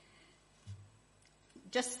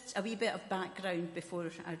Just a wee bit of background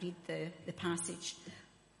before I read the passage.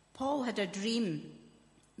 Paul had a dream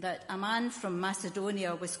that a man from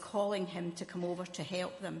Macedonia was calling him to come over to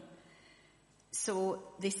help them. So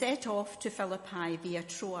they set off to Philippi via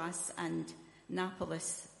Troas and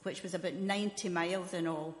Neapolis, which was about 90 miles in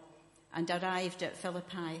all, and arrived at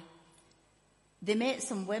Philippi. They met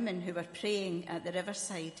some women who were praying at the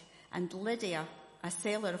riverside, and Lydia, a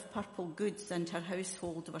seller of purple goods, and her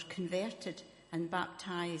household were converted and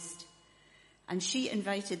baptized. And she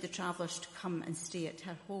invited the travellers to come and stay at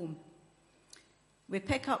her home. We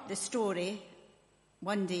pick up the story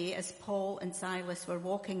one day as Paul and Silas were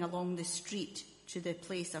walking along the street to the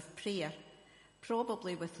place of prayer,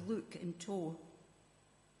 probably with Luke in tow.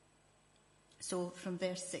 So from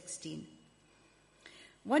verse 16.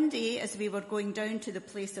 One day, as we were going down to the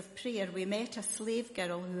place of prayer, we met a slave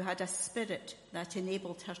girl who had a spirit that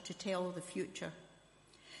enabled her to tell the future.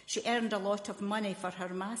 She earned a lot of money for her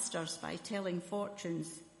masters by telling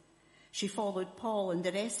fortunes. She followed Paul and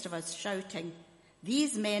the rest of us, shouting,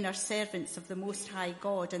 "These men are servants of the Most High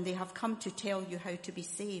God, and they have come to tell you how to be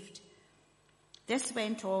saved." This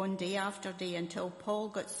went on day after day until Paul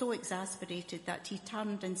got so exasperated that he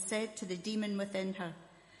turned and said to the demon within her,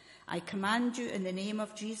 "I command you in the name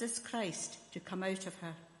of Jesus Christ to come out of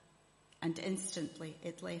her." And instantly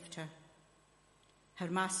it left her. Her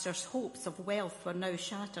master's hopes of wealth were now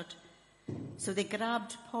shattered. So they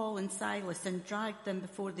grabbed Paul and Silas and dragged them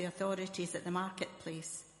before the authorities at the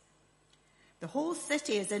marketplace. "The whole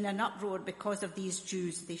city is in an uproar because of these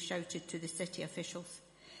Jews," they shouted to the city officials.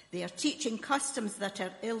 "They are teaching customs that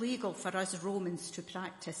are illegal for us Romans to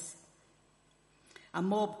practice." A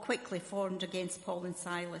mob quickly formed against Paul and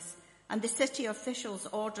Silas, and the city officials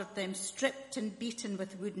ordered them stripped and beaten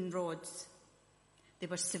with wooden rods. They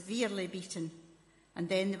were severely beaten, and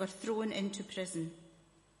then they were thrown into prison.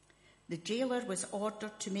 The jailer was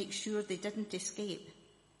ordered to make sure they didn't escape,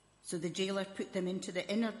 so the jailer put them into the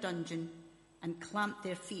inner dungeon and clamped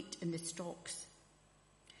their feet in the stocks.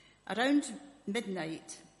 Around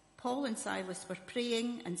midnight, Paul and Silas were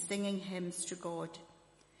praying and singing hymns to God,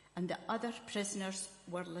 and the other prisoners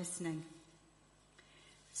were listening.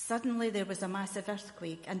 Suddenly there was a massive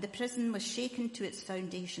earthquake, and the prison was shaken to its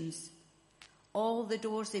foundations. All the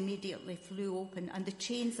doors immediately flew open, and the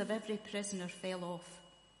chains of every prisoner fell off.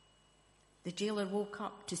 The jailer woke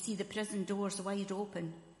up to see the prison doors wide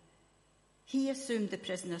open. He assumed the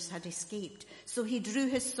prisoners had escaped, so he drew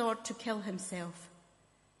his sword to kill himself.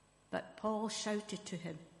 But Paul shouted to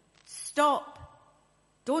him, "Stop!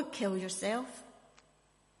 Don't kill yourself.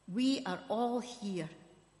 We are all here."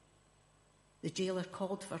 The jailer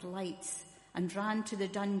called for lights and ran to the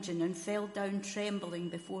dungeon and fell down trembling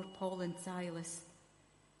before Paul and Silas.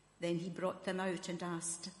 Then he brought them out and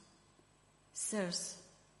asked, "Sirs,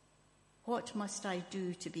 what must I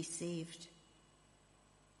do to be saved?"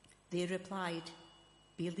 They replied,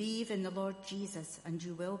 "Believe in the Lord Jesus and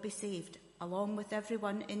you will be saved, along with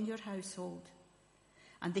everyone in your household."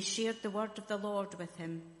 And they shared the word of the Lord with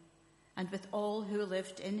him and with all who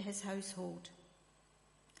lived in his household.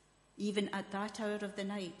 Even at that hour of the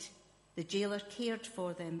night, the jailer cared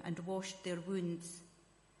for them and washed their wounds.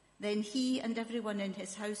 Then he and everyone in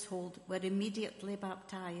his household were immediately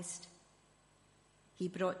baptized. He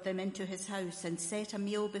brought them into his house and set a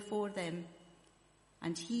meal before them,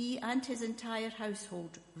 and he and his entire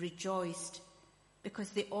household rejoiced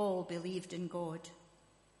because they all believed in God.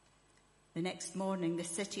 The next morning, the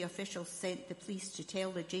city officials sent the police to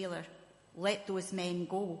tell the jailer, "Let those men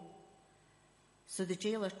go." So the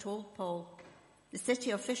jailer told Paul, "The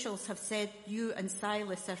city officials have said you and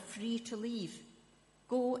Silas are free to leave.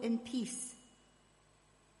 Go in peace."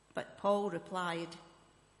 But Paul replied,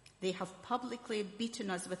 "They have publicly beaten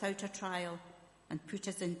us without a trial and put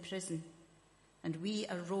us in prison, and we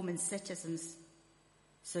are Roman citizens.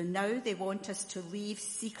 So now they want us to leave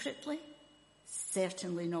secretly?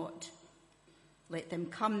 Certainly not. Let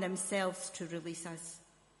them come themselves to release us."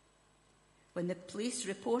 When the police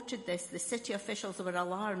reported this, the city officials were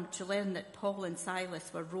alarmed to learn that Paul and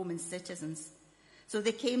Silas were Roman citizens. So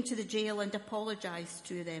they came to the jail and apologized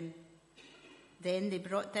to them. Then they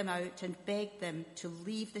brought them out and begged them to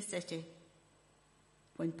leave the city.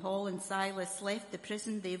 When Paul and Silas left the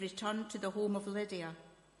prison, they returned to the home of Lydia.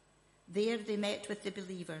 There they met with the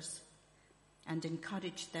believers and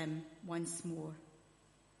encouraged them once more.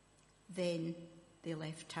 Then they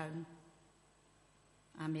left town.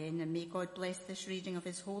 Amen. And may God bless this reading of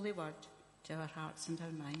his holy word to our hearts and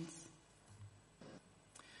our minds.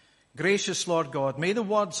 Gracious Lord God, may the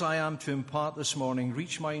words I am to impart this morning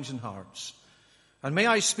reach minds and hearts. And may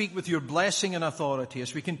I speak with your blessing and authority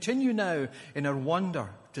as we continue now in our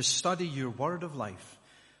wonder to study your word of life.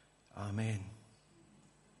 Amen.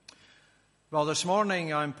 Well, this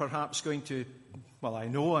morning I'm perhaps going to, I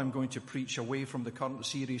know I'm going to preach away from the current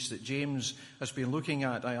series that James has been looking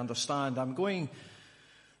at, I understand. I'm going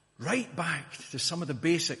right back to some of the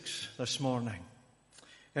basics this morning.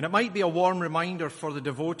 And it might be a warm reminder for the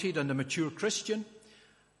devoted and the mature Christian,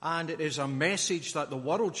 and it is a message that the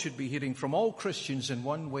world should be hearing from all Christians in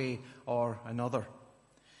one way or another.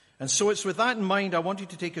 And so it's with that in mind I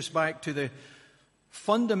wanted to take us back to the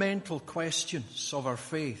fundamental questions of our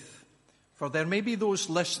faith. For there may be those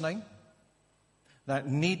listening that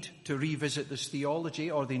need to revisit this theology,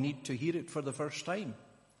 or they need to hear it for the first time.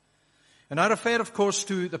 And I refer, of course,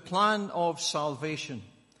 to the plan of salvation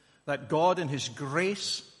that God in His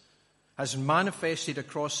grace has manifested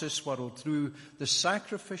across this world through the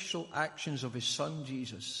sacrificial actions of His Son,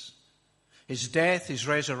 Jesus. His death, His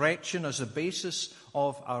resurrection as the basis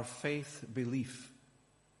of our faith belief.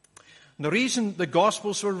 And the reason the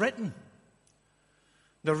Gospels were written,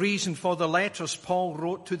 the reason for the letters Paul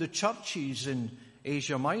wrote to the churches in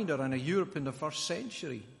Asia Minor and in Europe in the first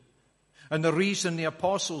century, and the reason the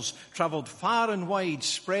apostles travelled far and wide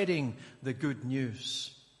spreading the good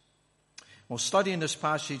news. Well, studying this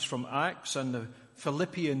passage from Acts and the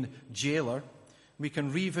Philippian Jailer, we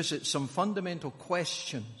can revisit some fundamental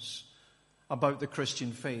questions about the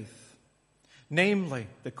Christian faith. Namely,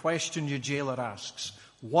 the question your jailer asks,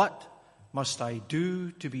 what must I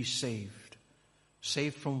do to be saved?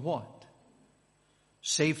 Saved from what?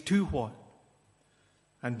 Saved to what?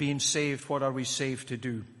 And being saved, what are we saved to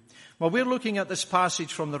do? Well, we're looking at this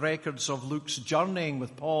passage from the records of Luke's journeying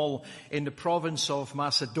with Paul in the province of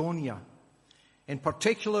Macedonia, in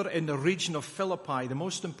particular in the region of Philippi, the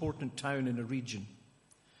most important town in the region.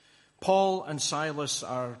 Paul and Silas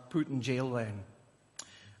are put in jail then.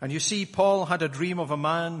 And you see, Paul had a dream of a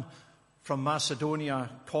man from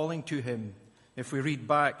Macedonia calling to him. If we read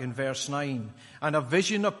back in verse 9, and a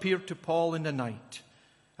vision appeared to Paul in the night.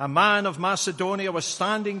 A man of Macedonia was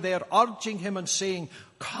standing there urging him and saying,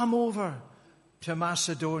 come over to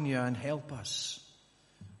Macedonia and help us.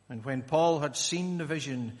 And when Paul had seen the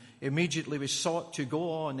vision, immediately we sought to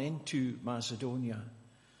go on into Macedonia,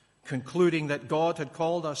 concluding that God had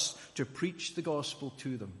called us to preach the gospel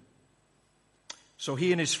to them. So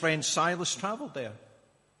he and his friend Silas traveled there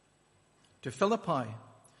to Philippi,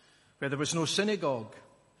 where there was no synagogue,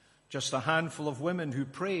 just a handful of women who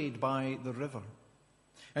prayed by the river.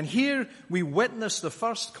 And here we witness the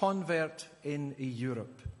first convert in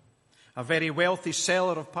Europe, a very wealthy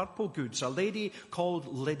seller of purple goods, a lady called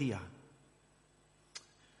Lydia.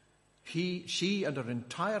 She and her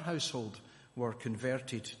entire household were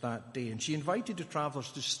converted that day, and she invited the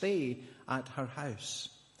travelers to stay at her house.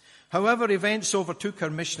 However, events overtook her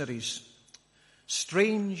missionaries.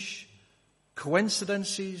 Strange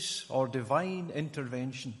coincidences or divine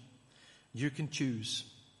intervention. You can choose.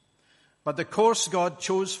 But the course God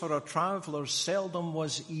chose for our travelers seldom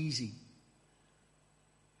was easy.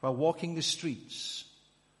 While walking the streets,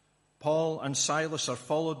 Paul and Silas are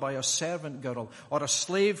followed by a servant girl or a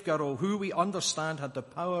slave girl who we understand had the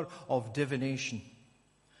power of divination.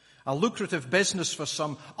 A lucrative business for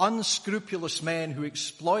some unscrupulous men who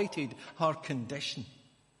exploited her condition.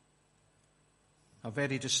 A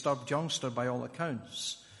very disturbed youngster by all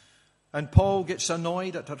accounts. And Paul gets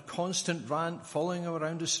annoyed at her constant rant following her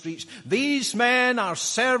around the streets. These men are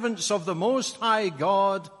servants of the Most High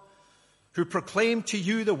God who proclaim to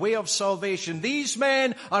you the way of salvation. These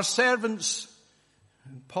men are servants.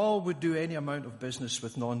 And Paul would do any amount of business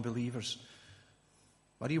with non-believers.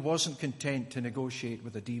 But he wasn't content to negotiate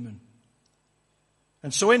with a demon.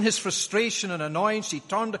 And so in his frustration and annoyance, he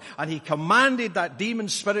turned and he commanded that demon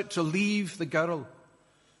spirit to leave the girl.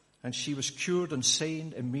 And she was cured and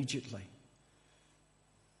sane immediately.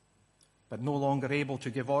 But no longer able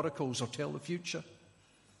to give oracles or tell the future.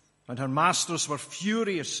 And her masters were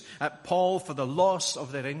furious at Paul for the loss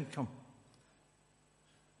of their income.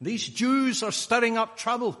 These Jews are stirring up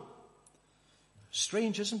trouble.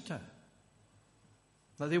 Strange, isn't it?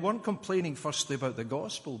 Now, they weren't complaining firstly about the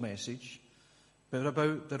gospel message, but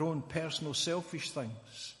about their own personal selfish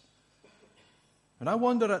things. And I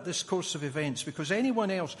wonder at this course of events, because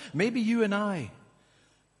anyone else, maybe you and I,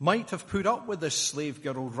 might have put up with this slave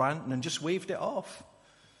girl ranting and just waved it off.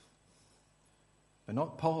 But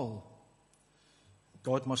not Paul.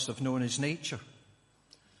 God must have known his nature.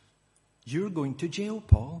 You're going to jail,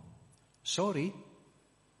 Paul. Sorry.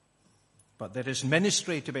 But there is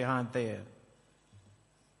ministry to be had there.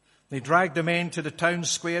 They dragged the men to the town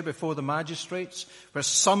square before the magistrates, where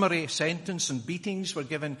summary sentence and beatings were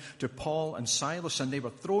given to Paul and Silas, and they were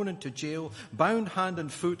thrown into jail, bound hand and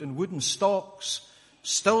foot in wooden stocks,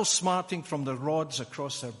 still smarting from the rods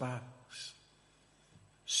across their backs.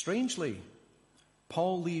 Strangely,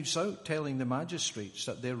 Paul leaves out telling the magistrates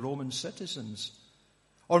that they're Roman citizens.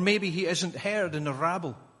 Or maybe he isn't heard in the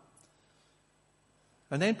rabble.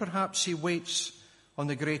 And then perhaps he waits on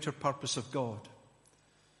the greater purpose of God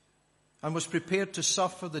and was prepared to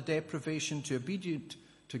suffer the deprivation to be obedient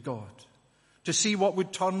to God, to see what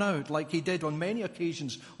would turn out like he did on many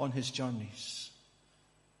occasions on his journeys.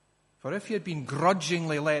 For if he had been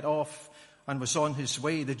grudgingly let off and was on his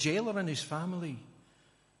way, the jailer and his family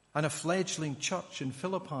and a fledgling church in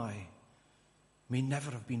Philippi may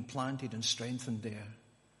never have been planted and strengthened there.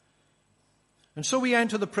 And so we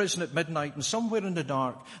enter the prison at midnight, and somewhere in the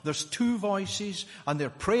dark, there's two voices, and they're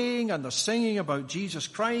praying and they're singing about Jesus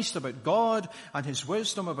Christ, about God and his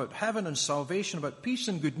wisdom, about heaven and salvation, about peace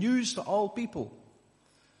and good news to all people.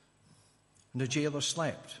 And the jailer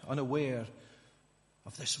slept, unaware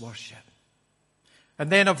of this worship. And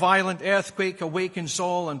then a violent earthquake awakens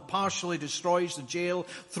all and partially destroys the jail,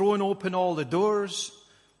 throwing open all the doors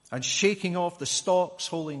and shaking off the stocks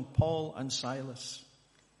holding Paul and Silas.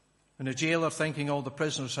 And the jailer, thinking all the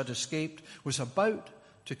prisoners had escaped, was about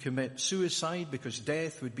to commit suicide because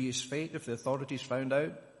death would be his fate if the authorities found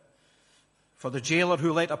out. For the jailer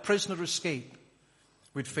who let a prisoner escape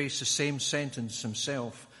would face the same sentence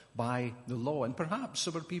himself by the law. And perhaps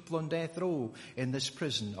there were people on death row in this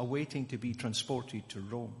prison awaiting to be transported to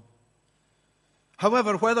Rome.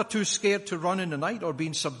 However, whether too scared to run in the night or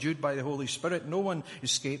being subdued by the Holy Spirit, no one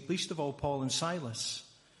escaped, least of all Paul and Silas.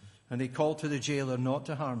 And they called to the jailer not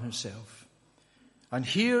to harm himself. And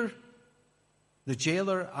here, the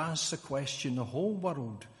jailer asks a question the whole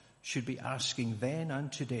world should be asking then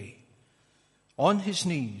and today. On his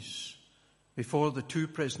knees, before the two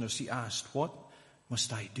prisoners, he asked, "What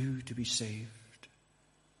must I do to be saved?"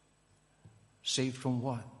 Saved from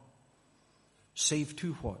what? Saved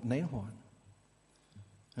to what? And then what?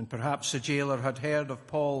 And perhaps the jailer had heard of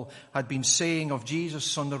Paul had been saying of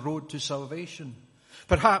Jesus on the road to salvation.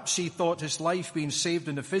 Perhaps he thought his life being saved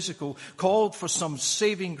in the physical called for some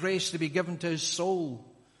saving grace to be given to his soul.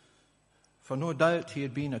 For no doubt he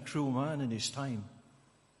had been a cruel man in his time.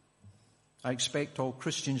 I expect all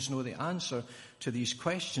Christians know the answer to these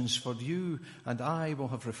questions, for you and I will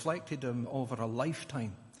have reflected them over a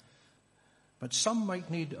lifetime. But some might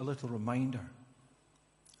need a little reminder,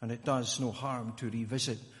 and it does no harm to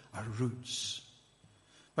revisit our roots.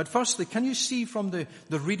 But firstly, can you see from the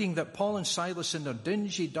reading that Paul and Silas in their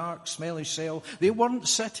dingy, dark, smelly cell, they weren't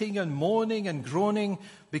sitting and moaning and groaning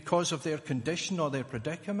because of their condition or their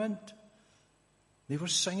predicament. They were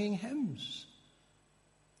singing hymns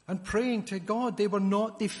and praying to God. They were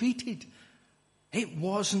not defeated. It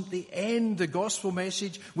wasn't the end. The gospel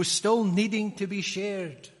message was still needing to be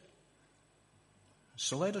shared.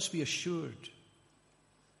 So let us be assured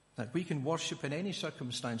that we can worship in any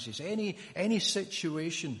circumstances, any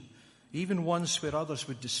situation, even ones where others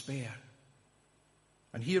would despair.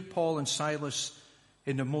 And here Paul and Silas,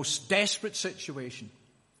 in the most desperate situation,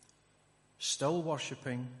 still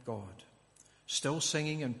worshiping God, still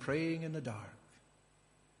singing and praying in the dark,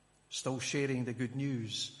 still sharing the good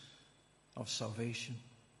news of salvation.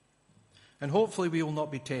 And hopefully we will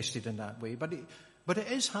not be tested in that way, but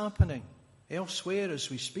it is happening elsewhere as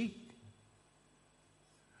we speak.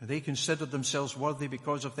 They considered themselves worthy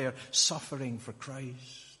because of their suffering for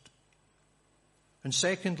Christ. And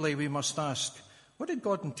secondly, we must ask, what did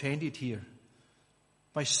God intended here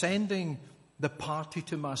by sending the party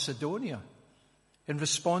to Macedonia in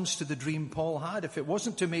response to the dream Paul had, if it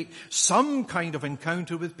wasn't to make some kind of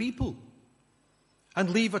encounter with people and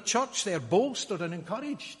leave a church there bolstered and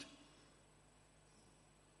encouraged?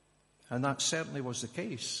 And that certainly was the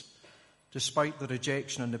case, despite the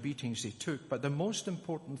rejection and the beatings they took. But the most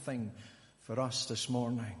important thing for us this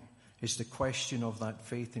morning is the question of that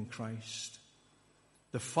faith in Christ.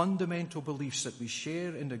 The fundamental beliefs that we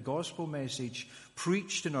share in the gospel message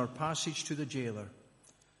preached in our passage to the jailer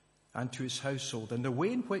and to his household, and the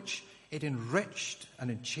way in which it enriched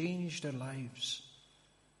and changed their lives.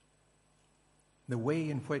 The way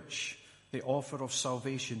in which the offer of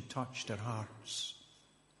salvation touched their hearts.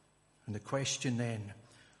 And the question then,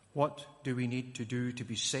 what do we need to do to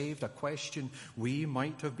be saved? A question we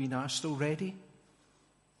might have been asked already.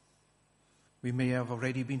 We may have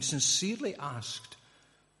already been sincerely asked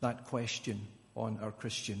that question on our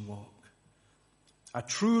Christian walk. A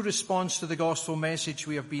true response to the gospel message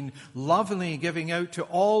we have been lovingly giving out to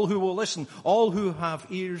all who will listen, all who have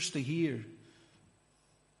ears to hear.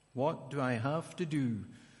 What do I have to do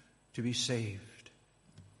to be saved?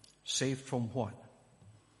 Saved from what?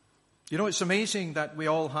 You know, it's amazing that we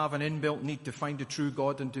all have an inbuilt need to find the true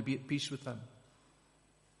God and to be at peace with him.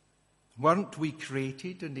 Weren't we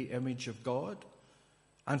created in the image of God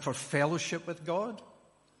and for fellowship with God?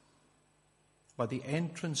 But the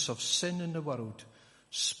entrance of sin in the world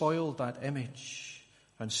spoiled that image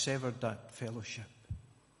and severed that fellowship.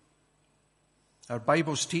 Our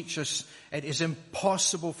Bibles teach us it is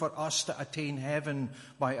impossible for us to attain heaven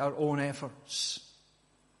by our own efforts.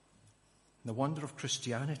 The wonder of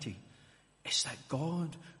Christianity is that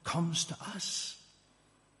God comes to us.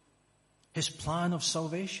 His plan of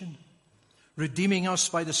salvation, redeeming us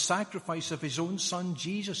by the sacrifice of his own Son,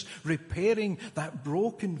 Jesus, repairing that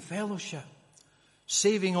broken fellowship,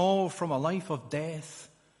 saving all from a life of death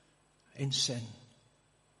in sin.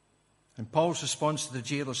 And Paul's response to the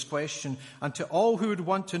jailer's question, and to all who would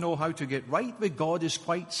want to know how to get right with God, is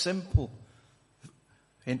quite simple.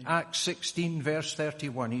 In Acts 16, verse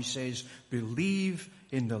 31, he says, believe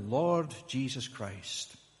in the Lord Jesus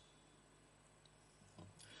Christ.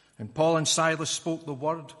 And Paul and Silas spoke the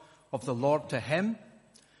word of the Lord to him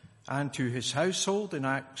and to his household in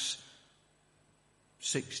Acts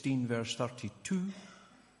 16, verse 32.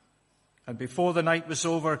 And before the night was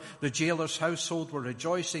over, the jailer's household were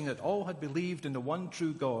rejoicing that all had believed in the one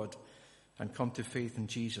true God and come to faith in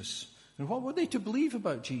Jesus. And what were they to believe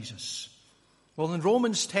about Jesus? Well, in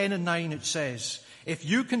Romans 10 and 9 it says, if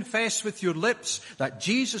you confess with your lips that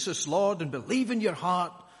Jesus is Lord and believe in your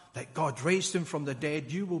heart that God raised him from the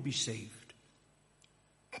dead, you will be saved.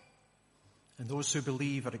 And those who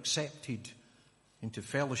believe are accepted into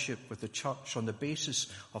fellowship with the church on the basis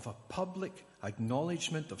of a public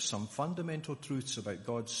acknowledgement of some fundamental truths about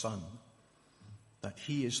God's Son, that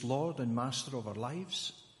he is Lord and Master of our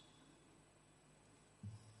lives,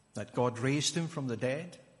 that God raised him from the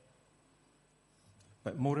dead.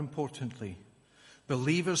 But more importantly,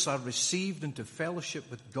 believers are received into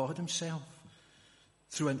fellowship with God himself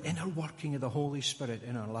through an inner working of the Holy Spirit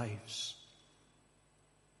in our lives.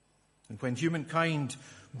 And when humankind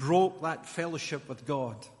broke that fellowship with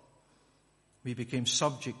God, we became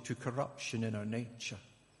subject to corruption in our nature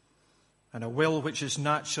and a will which is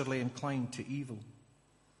naturally inclined to evil.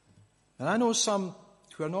 And I know some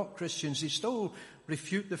who are not Christians, they still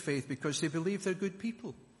refute the faith because they believe they're good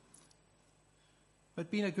people.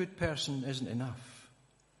 But being a good person isn't enough.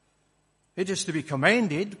 It is to be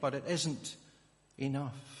commended, but it isn't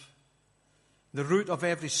enough. The root of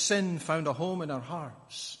every sin found a home in our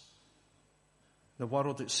hearts. The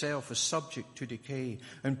world itself is subject to decay.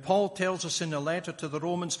 And Paul tells us in the letter to the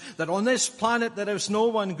Romans that on this planet there is no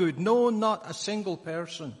one good. No, not a single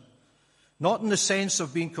person. Not in the sense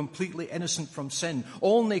of being completely innocent from sin.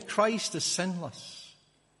 Only Christ is sinless.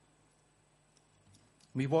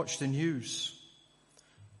 We watch the news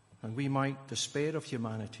and we might despair of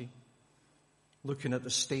humanity, looking at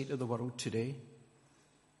the state of the world today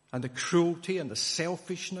and the cruelty and the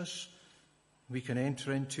selfishness we can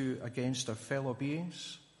enter into against our fellow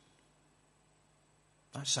beings.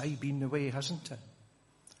 That's been the way, hasn't it?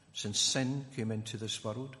 Since sin came into this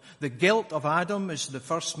world. The guilt of Adam as the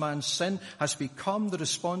first man's sin has become the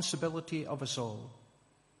responsibility of us all.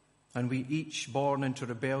 And we each born into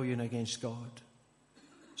rebellion against God.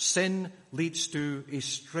 Sin leads to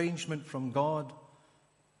estrangement from God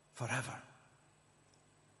forever.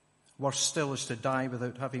 Worse still is to die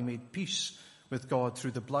without having made peace with God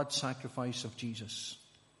through the blood sacrifice of Jesus.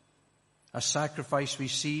 A sacrifice we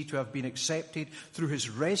see to have been accepted through his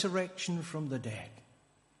resurrection from the dead.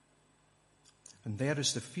 And there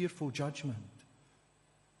is the fearful judgment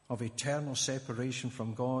of eternal separation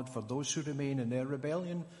from God for those who remain in their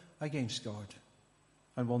rebellion against God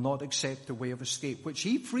and will not accept the way of escape, which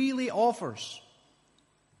he freely offers.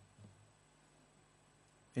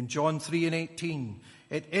 In John 3:18,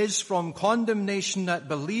 it is from condemnation that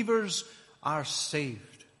believers are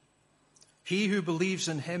saved. He who believes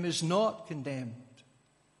in him is not condemned.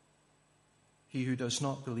 He who does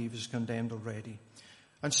not believe is condemned already.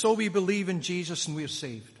 And so we believe in Jesus and we are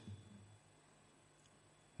saved.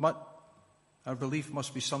 But our belief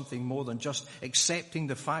must be something more than just accepting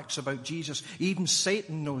the facts about Jesus. Even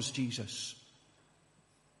Satan knows Jesus.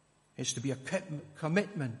 It's to be a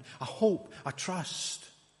commitment, a hope, a trust.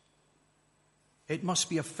 It must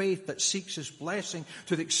be a faith that seeks his blessing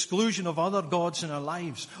to the exclusion of other gods in our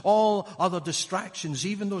lives, all other distractions,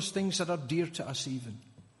 even those things that are dear to us even.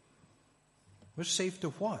 We're saved to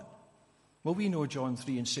what? Well, we know John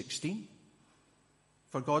 3:16.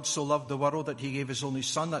 For God so loved the world that he gave his only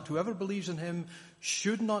Son, that whoever believes in him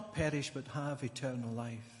should not perish but have eternal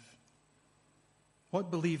life.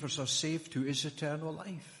 What believers are saved to is eternal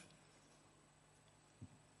life.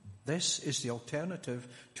 This is the alternative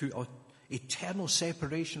to eternal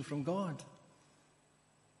separation from God.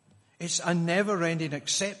 It's a never-ending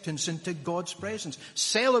acceptance into God's presence,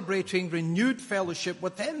 celebrating renewed fellowship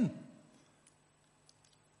with Him.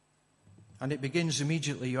 And it begins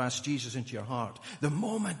immediately. You ask Jesus into your heart. The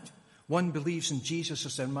moment one believes in Jesus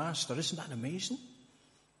as their master, isn't that amazing?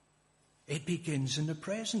 It begins in the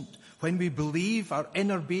present. When we believe, our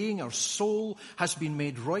inner being, our soul has been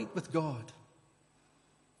made right with God.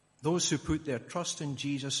 Those who put their trust in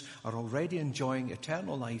Jesus are already enjoying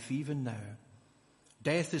eternal life even now.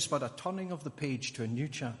 Death is but a turning of the page to a new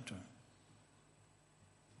chapter.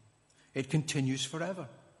 It continues forever.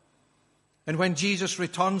 And when Jesus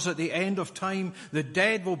returns at the end of time, the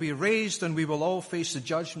dead will be raised and we will all face the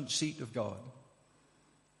judgment seat of God.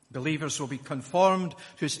 Believers will be conformed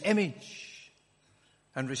to His image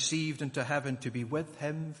and received into heaven to be with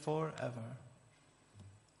Him forever.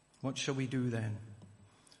 What shall we do then?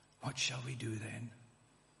 What shall we do then?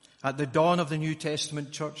 At the dawn of the New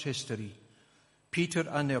Testament church history, Peter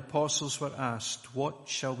and the apostles were asked, what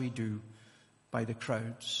shall we do, by the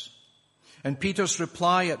crowds? And Peter's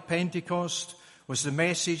reply at Pentecost was the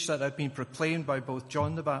message that had been proclaimed by both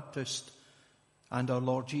John the Baptist and our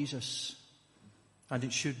Lord Jesus. And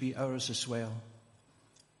it should be ours as well.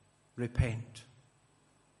 Repent.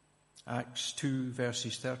 Acts 2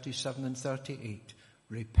 verses 37 and 38.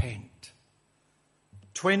 Repent.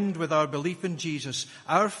 Twinned with our belief in Jesus,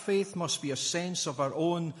 our faith must be a sense of our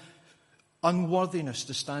own unworthiness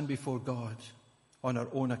to stand before God on our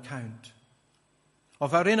own account,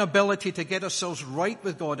 of our inability to get ourselves right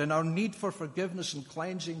with God and our need for forgiveness and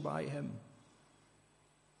cleansing by Him.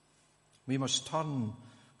 We must turn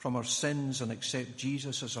from our sins and accept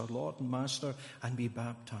Jesus as our Lord and Master and be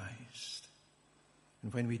baptized.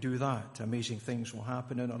 And when we do that, amazing things will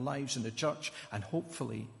happen in our lives, in the church, and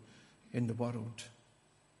hopefully in the world.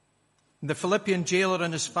 The Philippian jailer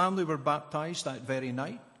and his family were baptized that very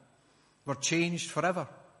night, were changed forever.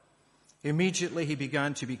 Immediately he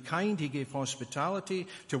began to be kind. He gave hospitality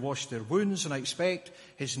to wash their wounds, and I expect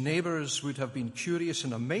his neighbors would have been curious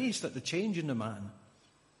and amazed at the change in the man.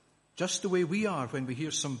 Just the way we are when we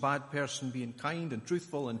hear some bad person being kind and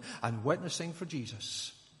truthful and witnessing for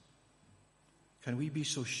Jesus. Can we be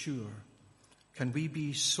so sure? Can we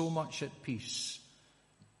be so much at peace,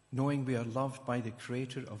 knowing we are loved by the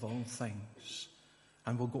Creator of all things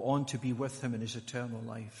and will go on to be with Him in His eternal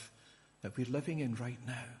life that we're living in right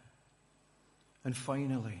now? And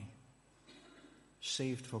finally,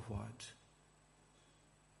 saved for what?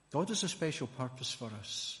 God has a special purpose for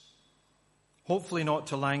us. Hopefully not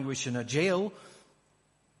to languish in a jail,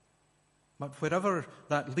 but wherever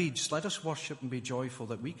that leads, let us worship and be joyful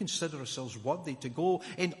that we consider ourselves worthy to go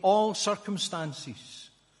in all circumstances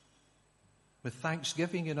with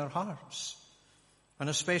thanksgiving in our hearts and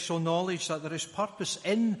a special knowledge that there is purpose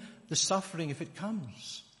in the suffering if it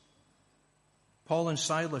comes. Paul and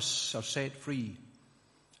Silas are set free,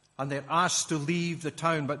 and they're asked to leave the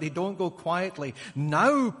town, but they don't go quietly.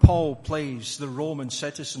 Now Paul plays the Roman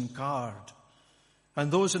citizen card,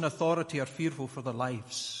 and those in authority are fearful for their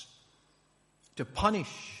lives. To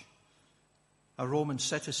punish a Roman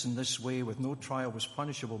citizen this way with no trial was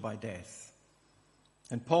punishable by death.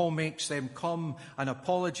 And Paul makes them come and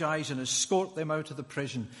apologize and escort them out of the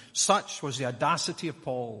prison. Such was the audacity of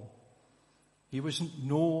Paul. He was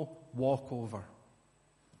no walkover.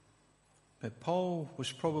 But Paul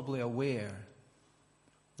was probably aware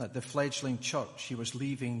that the fledgling church he was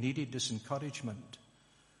leaving needed this encouragement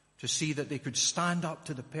to see that they could stand up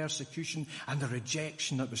to the persecution and the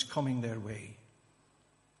rejection that was coming their way.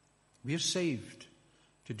 We are saved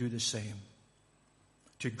to do the same.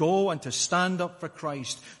 To go and to stand up for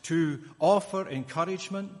Christ, to offer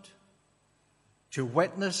encouragement, to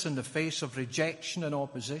witness in the face of rejection and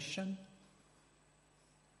opposition.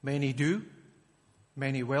 Many do,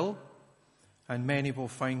 many will, and many will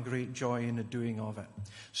find great joy in the doing of it.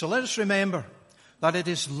 So let us remember that it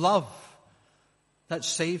is love that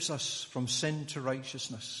saves us from sin to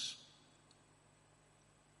righteousness.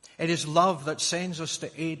 It is love that sends us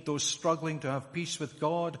to aid those struggling to have peace with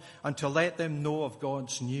God and to let them know of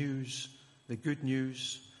God's news, the good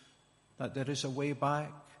news, that there is a way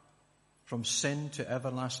back from sin to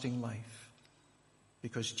everlasting life,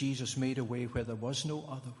 because Jesus made a way where there was no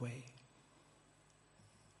other way.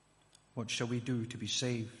 What shall we do to be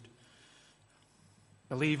saved?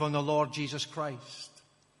 Believe on the Lord Jesus Christ.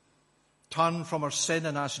 Turn from our sin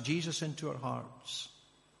and ask Jesus into our hearts.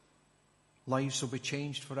 Lives will be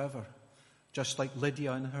changed forever, just like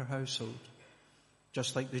Lydia and her household,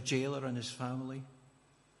 just like the jailer and his family.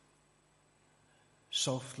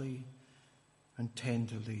 Softly and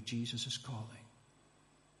tenderly, Jesus is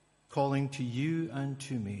calling to you and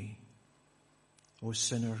to me. O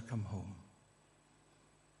sinner, come home.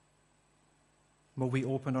 Will we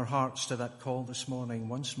open our hearts to that call this morning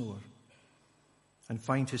once more and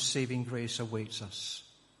find his saving grace awaits us?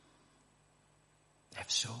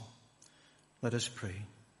 If so, let us pray.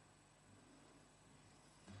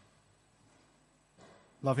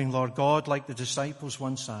 Loving Lord God, like the disciples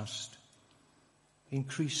once asked,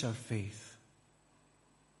 increase our faith.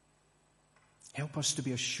 Help us to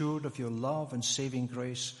be assured of your love and saving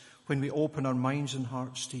grace when we open our minds and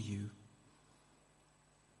hearts to you.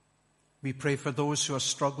 We pray for those who are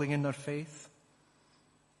struggling in their faith,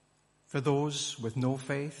 for those with no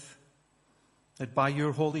faith, that by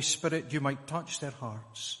your Holy Spirit you might touch their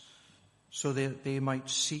hearts so that they might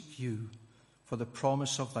seek you for the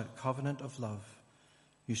promise of that covenant of love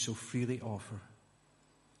you so freely offer.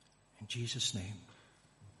 In Jesus' name,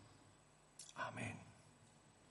 amen.